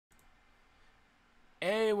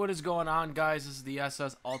Hey, what is going on, guys? This is the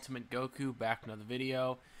SS Ultimate Goku back in another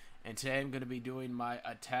video, and today I'm going to be doing my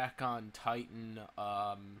Attack on Titan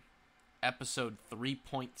episode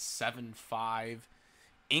 3.75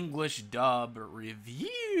 English dub review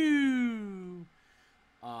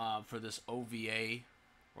for this OVA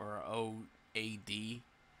or OAD.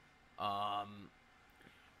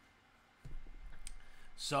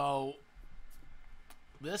 So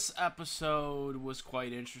this episode was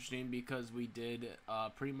quite interesting because we did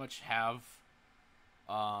pretty much have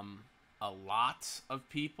a lot of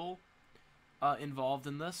people involved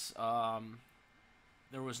in this.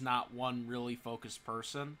 There was not one really focused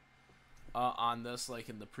person on this like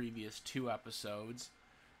in the previous two episodes,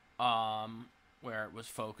 where it was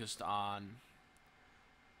focused on,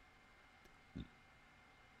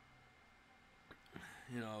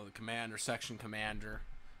 the commander, section commander,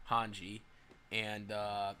 Hanji. And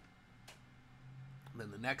then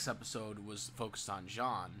the next episode was focused on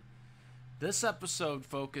Jean. This episode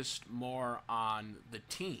focused more on the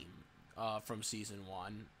team from Season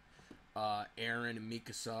 1. Eren and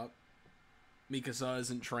Mikasa. Mikasa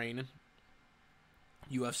isn't training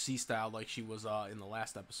UFC style like she was in the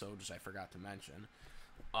last episode, which I forgot to mention.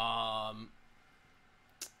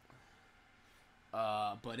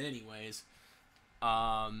 But anyways,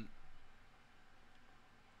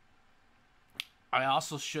 I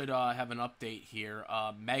also should have an update here.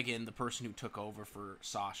 Megan, the person who took over for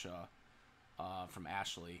Sasha from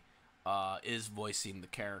Ashley, is voicing the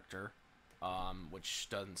character, which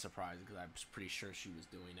doesn't surprise me because I was pretty sure she was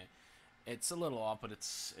doing it. It's a little off, but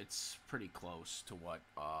it's pretty close to what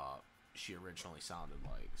she originally sounded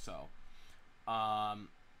like. So,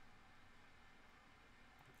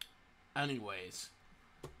 anyways,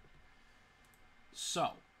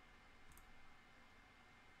 so.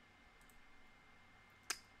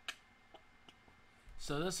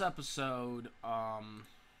 So this episode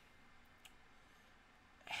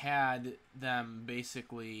had them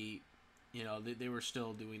basically, they were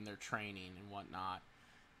still doing their training and whatnot.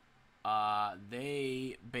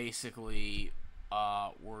 They basically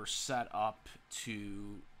were set up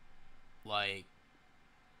to, like,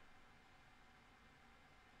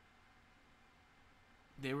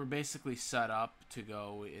 they were basically set up to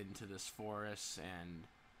go into this forest and,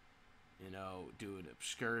 do an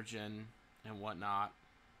excursion and whatnot,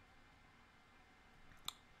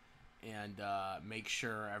 and make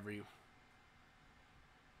sure everything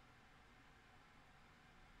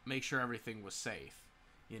was safe,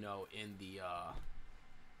 in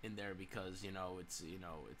there, because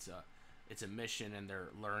it's a mission and they're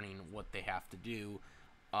learning what they have to do.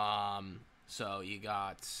 So you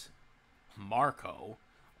got Marco,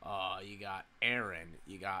 you got Eren,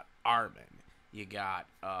 you got Armin, you got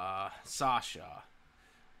Sasha,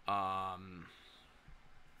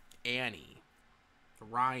 Annie,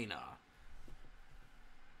 Rhina,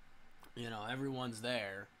 everyone's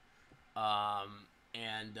there,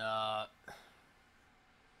 and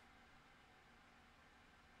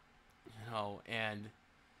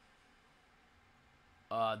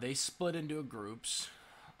they split into groups,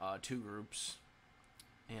 two groups,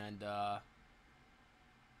 and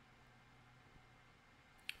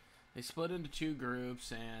they split into two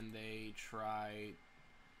groups, and they try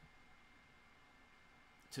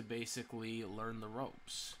to basically learn the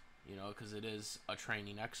ropes, because it is a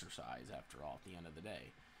training exercise after all at the end of the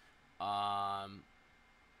day.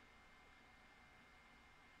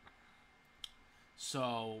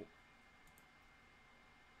 So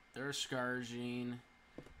they're scourging,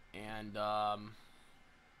 and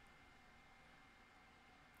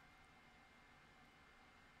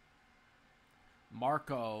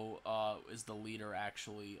Marco is the leader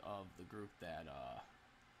actually of the group that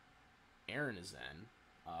Eren is in,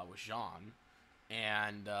 with Jean,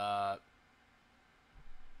 and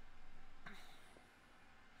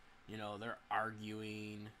they're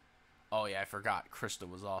arguing. Oh yeah, I forgot Christa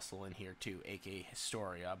was also in here too, aka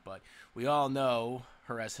Historia, but we all know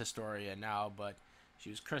her as Historia now, but she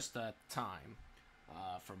was Christa at the time,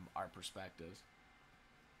 from our perspectives.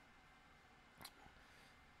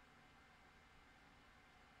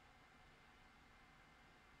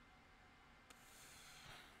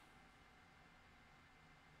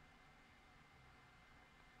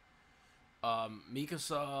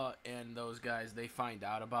 Mikasa and those guys, they find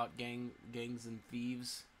out about gangs and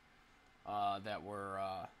thieves that were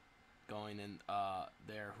going in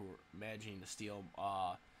there, who were managing to steal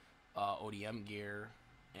ODM gear,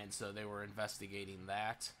 and so they were investigating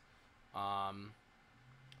that.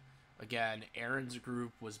 Again, Eren's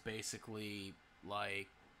group was basically like,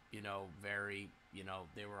 very,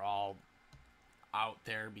 they were all out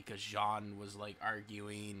there because Jean was like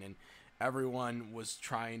arguing, and everyone was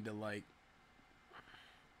trying to like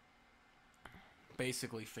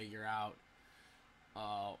basically figure out,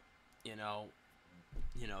 you know,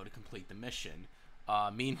 to complete the mission.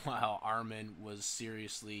 Meanwhile, Armin was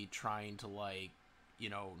seriously trying to like,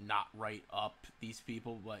 not write up these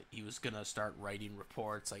people, but he was gonna start writing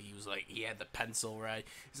reports. Like he had the pencil right.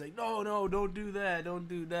 He's like, no, don't do that, don't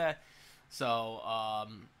do that. So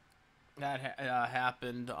that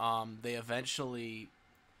happened. They eventually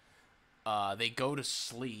they go to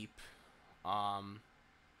sleep, and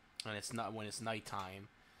it's not when it's nighttime.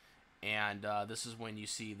 And this is when you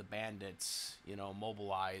see the bandits,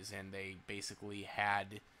 mobilize, and they basically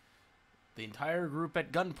had the entire group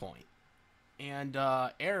at gunpoint. And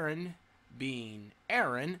Aaron, being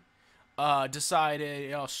Aaron,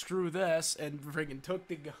 decided, screw this, and freaking took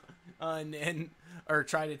the gun or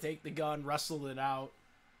tried to take the gun, wrestled it out,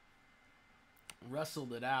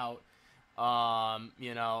 and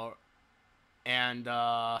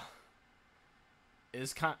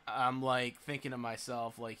I'm like thinking to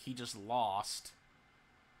myself, like, he just lost,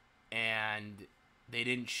 and they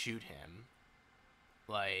didn't shoot him,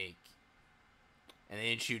 like, and they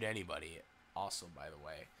didn't shoot anybody. Also, by the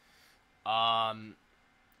way,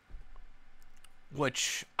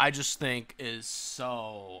 which I just think is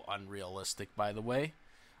so unrealistic. By the way,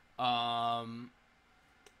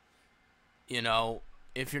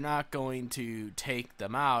 if you're not going to take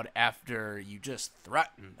them out after you just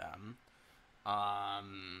threatened them,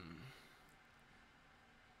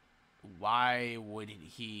 why would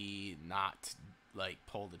he not like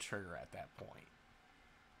pull the trigger at that point?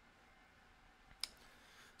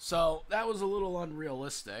 So that was a little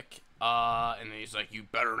unrealistic. And he's like, "You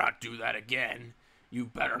better not do that again. You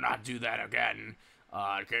better not do that again.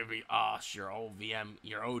 Give me us your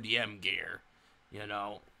ODM gear,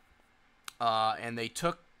 And they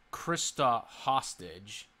took Christa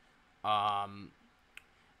hostage. And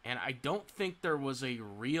I don't think there was a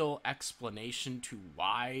real explanation to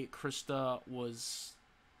why Christa was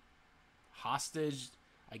hostage.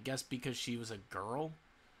 I guess because she was a girl,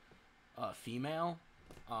 female.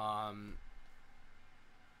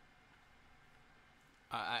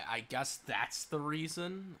 I guess that's the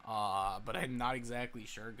reason, but I'm not exactly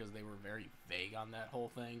sure because they were very vague on that whole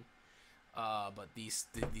thing. But these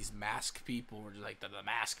masked people were just like the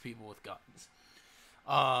masked people with guns.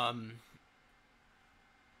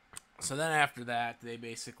 So then after that, they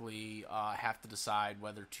basically have to decide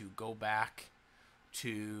whether to go back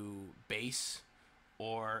to base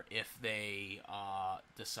or if they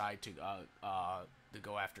decide to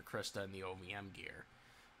go after Christa and the OVM gear.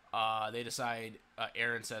 They decide,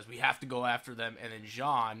 Aaron says, we have to go after them, and then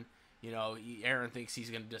Jean, Aaron thinks he's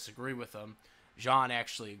going to disagree with him. Jean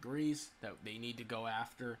actually agrees that they need to go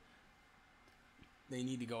after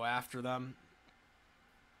them,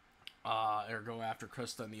 or go after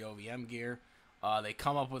Christa and the OVM gear. They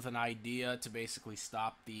come up with an idea to basically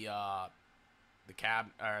stop the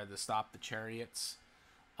chariots,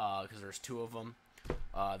 because there's two of them.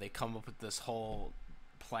 They come up with this whole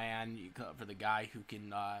plan for the guy who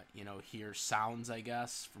can, hear sounds, I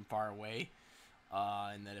guess, from far away.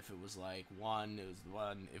 And then if it was like one, it was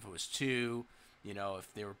one. If it was two,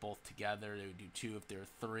 if they were both together, they would do two. If they were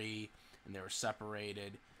three and they were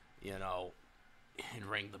separated, he'd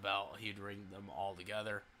ring the bell. He'd ring them all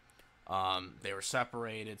together. They were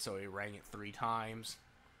separated, so he rang it 3 times.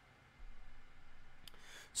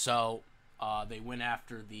 So they went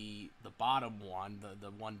after the bottom one,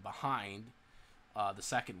 the one behind, the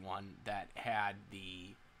second one that had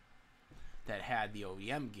the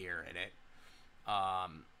OEM gear in it,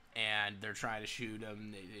 and they're trying to shoot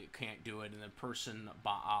him. They can't do it, and the person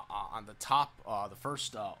on the top, the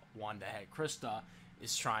first one that had Christa,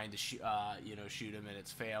 is trying to shoot him, and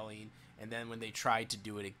it's failing. And then when they tried to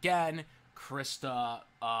do it again, Christa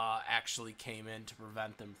actually came in to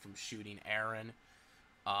prevent them from shooting Aaron,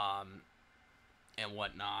 and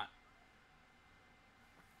whatnot.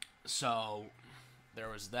 So there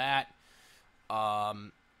was that.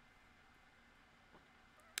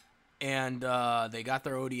 And they got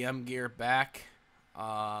their ODM gear back.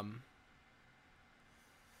 And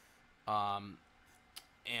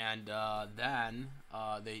then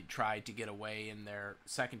they tried to get away in their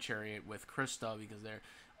second chariot with Christa, because they're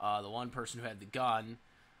the one person who had the gun,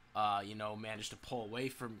 managed to pull away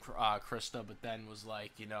from Christa, but then was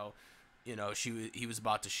like, he was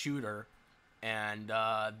about to shoot her, and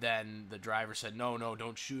then the driver said, no,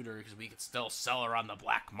 don't shoot her, because we could still sell her on the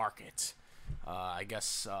black market. I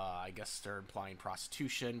guess they're implying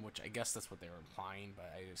prostitution, which I guess that's what they were implying,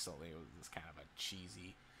 but I just thought it was kind of a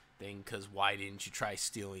cheesy thing, because why didn't you try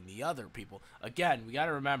stealing the other people? Again, we got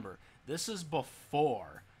to remember, this is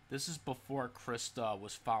before This is before Christa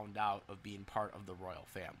was found out of being part of the royal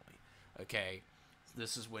family. Okay,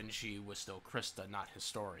 this is when she was still Christa, not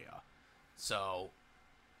Historia. So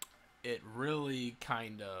it really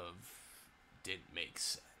kind of didn't make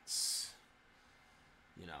sense.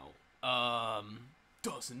 You know,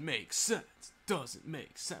 doesn't make sense. Doesn't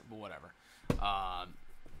make sense. But whatever. I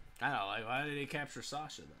don't know. Like, why did they capture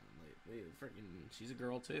Sasha then? Like, freaking, she's a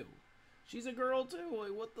girl too. She's a girl too.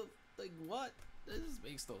 Like, what the? Like, what? This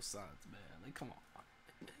makes no sense, man. Like, come on.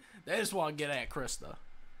 They just want to get at Christa.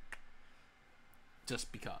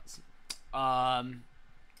 Just because.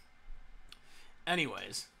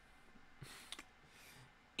 Anyways,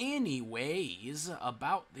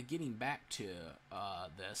 about the getting back to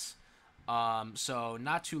this. So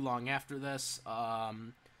not too long after this,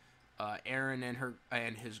 Aaron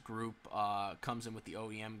and his group comes in with the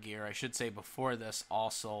OEM gear. I should say before this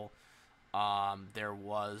also, there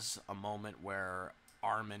was a moment where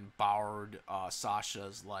Armin borrowed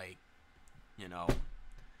Sasha's, like, you know,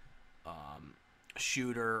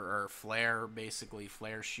 shooter or flare, basically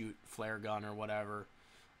flare gun or whatever,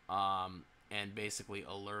 and basically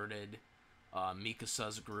alerted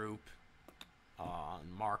Mikasa's group,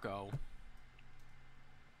 Marco,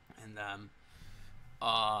 and them.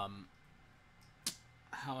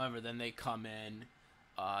 However, then they come in,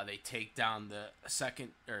 they take down the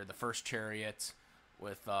first chariot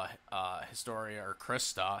with Historia or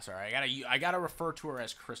Christa. Sorry, I gotta refer to her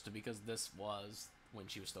as Christa because this was when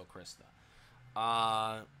she was still Christa.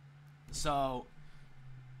 So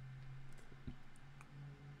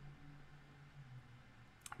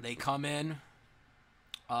they come in,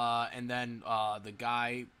 and then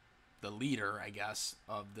the leader, I guess,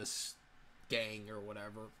 of this gang or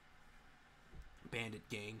whatever, bandit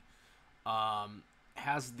gang, he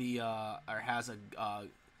has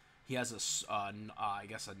I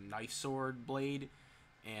guess a knife sword blade,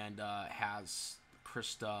 and has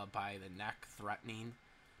Christa by the neck, threatening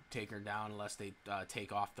take her down unless they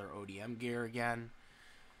take off their ODM gear again.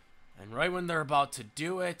 And right when they're about to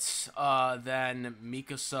do it, then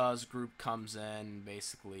Mikasa's group comes in,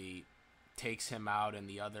 basically takes him out and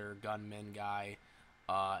the other gunman guy,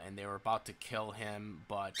 and they were about to kill him,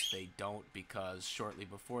 but they don't, because shortly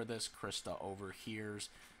before this, Christa overhears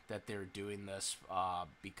that they're doing this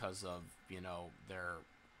because of, you know, their,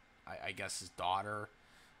 I guess his daughter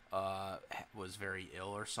was very ill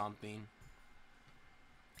or something.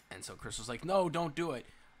 And so Chris was like, no, don't do it.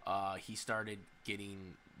 He started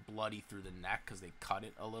getting bloody through the neck because they cut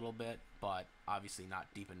it a little bit, but obviously not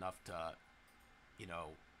deep enough to, you know,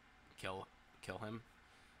 kill him.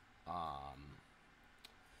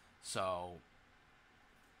 So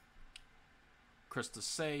Krista's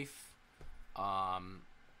safe, and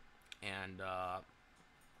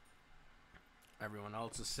everyone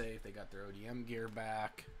else is safe. They got their ODM gear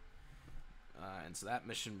back, and so that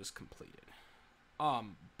mission was completed.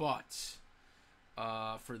 But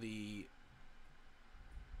for the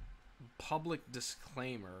public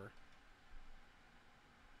disclaimer,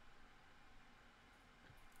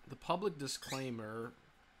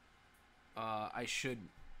 I should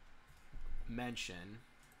mention,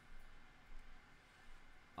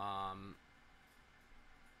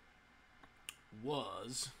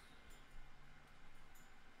 was,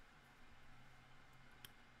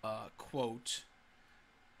 quote,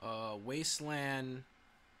 Wasteland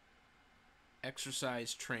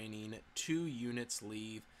exercise training, 2 units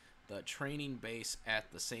leave the training base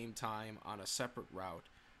at the same time on a separate route.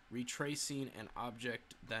 Retracing an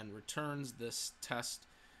object then returns. This test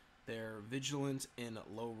their vigilance in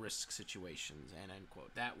low-risk situations, and end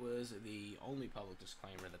quote. That was the only public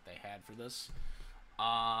disclaimer that they had for this.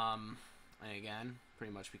 And again,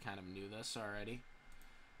 pretty much we kind of knew this already.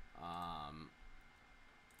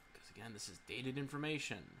 Because again, this is dated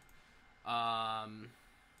information.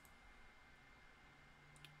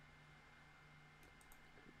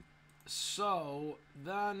 So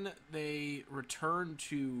then they return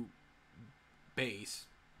to base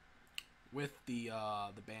with the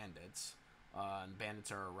bandits, and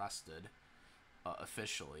bandits are arrested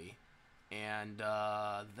officially, and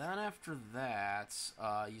then after that,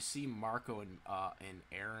 you see Marco and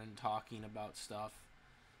Aaron talking about stuff,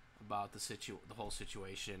 about the whole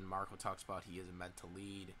situation. Marco talks about he isn't meant to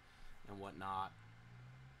lead and whatnot.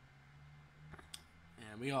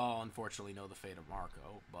 And we all unfortunately know the fate of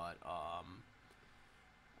Marco, but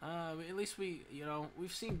at least we've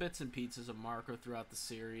seen bits and pieces of Marco throughout the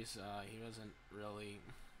series. He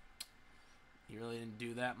really didn't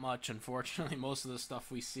do that much, unfortunately. Most of the stuff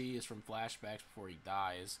we see is from flashbacks before he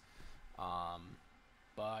dies.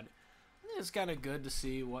 But it's kind of good to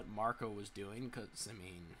see what Marco was doing, because, I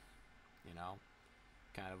mean, you know,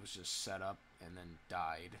 kind of was just set up and then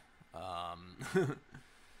died.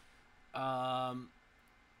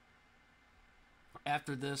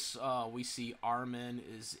 After this, we see Armin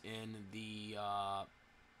is in the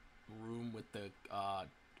room with the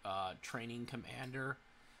training commander,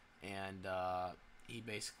 and he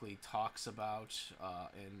basically talks about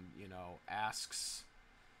and asks.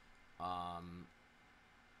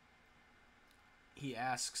 He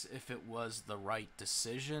asks if it was the right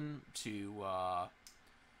decision to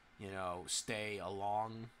stay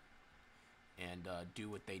along and do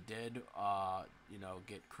what they did,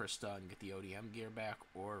 get Christa and get the ODM gear back,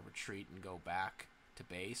 or retreat and go back to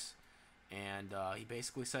base. And he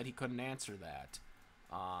basically said he couldn't answer that.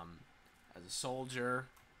 As a soldier,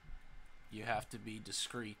 you have to be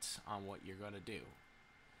discreet on what you're going to do.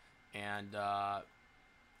 And,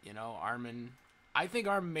 Armin... I think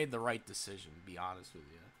Armin made the right decision, to be honest with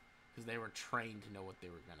you. Because they were trained to know what they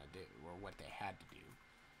were going to do, or what they had to do.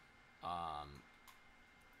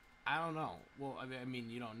 I don't know. Well, I mean,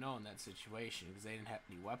 you don't know in that situation, because they didn't have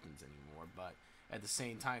any weapons anymore. But at the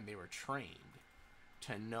same time, they were trained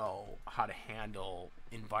to know how to handle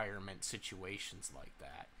environment situations like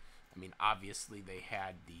that. I mean, obviously they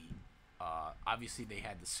had the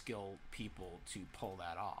skilled people to pull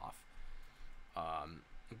that off.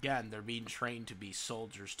 Again, they're being trained to be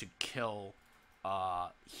soldiers to kill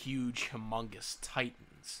huge, humongous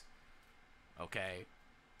titans. Okay?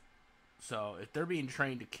 So, if they're being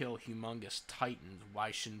trained to kill humongous titans,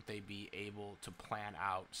 why shouldn't they be able to plan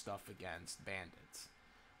out stuff against bandits?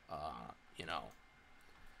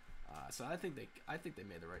 So I think they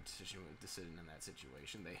made the right decision in that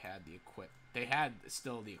situation. They had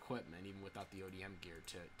still the equipment, even without the ODM gear,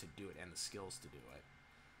 to do it, and the skills to do it.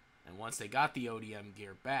 And once they got the ODM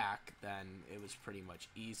gear back, then it was pretty much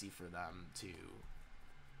easy for them to,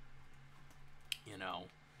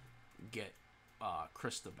 get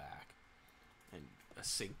Christa back and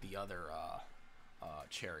sink the other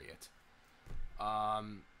chariot.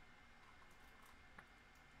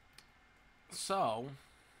 So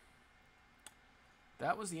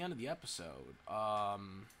that was the end of the episode.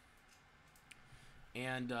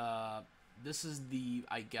 This is the,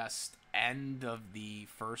 I guess, end of the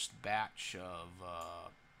first batch of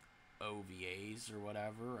OVAs or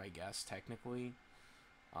whatever, I guess, technically.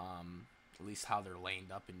 At least how they're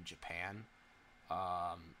laid up in Japan.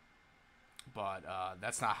 But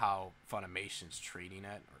that's not how Funimation's treating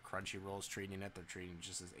it, or Crunchyroll's treating it. They're treating it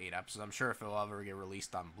just as 8 episodes. I'm sure if it'll ever get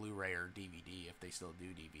released on Blu-ray or DVD, if they still do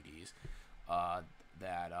DVDs,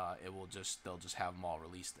 they'll just have them all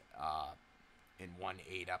released in one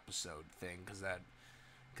 8-episode thing, because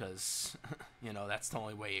that's the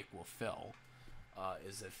only way it will fill,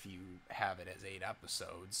 is if you have it as 8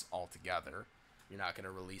 episodes altogether. You're not going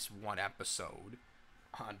to release one episode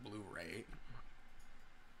on Blu-ray.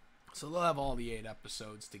 So they'll have all the 8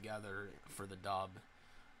 episodes together for the dub,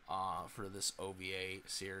 for this OVA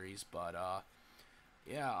series. But I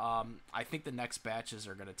think the next batches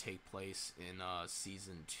are going to take place in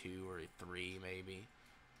season 2 or 3 maybe.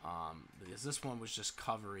 Because this one was just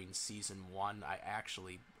covering season 1. I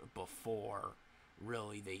actually, before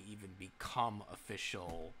really they even become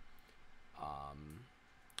official,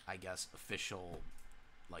 official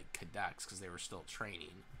like cadets, because they were still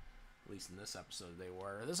training. At least in this episode they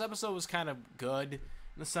were. This episode was kind of good in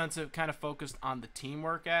the sense it kind of focused on the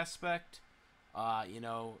teamwork aspect.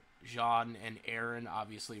 Jean and Aaron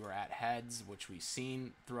obviously were at heads, which we've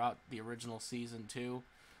seen throughout the original season too.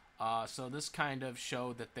 So this kind of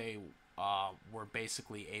showed that they were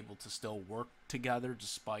basically able to still work together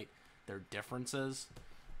despite their differences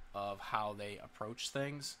of how they approach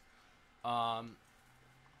things.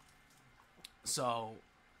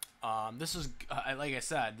 This is, like I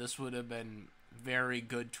said, this would have been very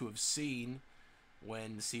good to have seen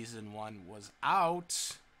when season 1 was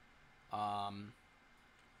out.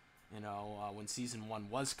 When season 1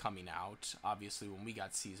 was coming out. Obviously, when we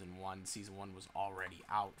got season 1 was already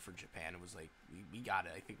out for Japan. It was like, we got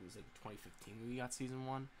it, I think it was like 2015 we got season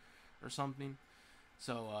 1 or something.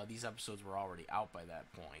 So, these episodes were already out by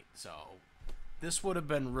that point. So, this would have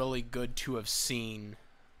been really good to have seen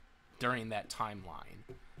during that timeline.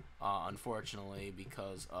 Unfortunately,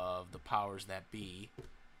 because of the powers that be,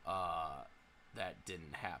 that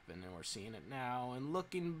didn't happen. And we're seeing it now. And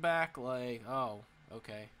looking back like, oh,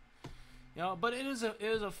 okay. But it is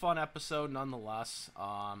a fun episode nonetheless.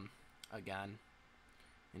 Again,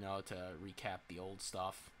 to recap the old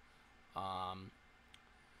stuff.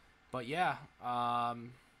 But yeah,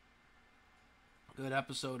 good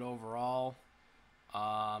episode overall.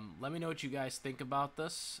 Let me know what you guys think about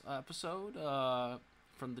this episode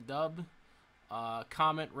from the dub.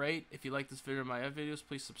 Comment, rate. If you like this video or my other videos,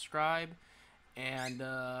 please subscribe. And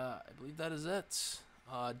I believe that is it.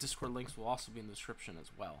 Discord links will also be in the description as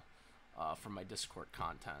well for my Discord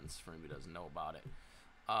contents, for anybody who doesn't know about it.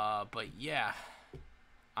 But yeah,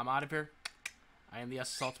 I'm out of here. I am the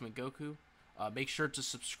SS Ultimate Goku. Make sure to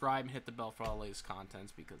subscribe and hit the bell for all the latest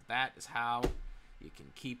contents, because that is how you can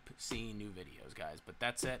keep seeing new videos, guys. But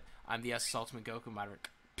that's it. I'm the SS Ultimate Goku.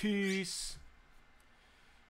 Peace.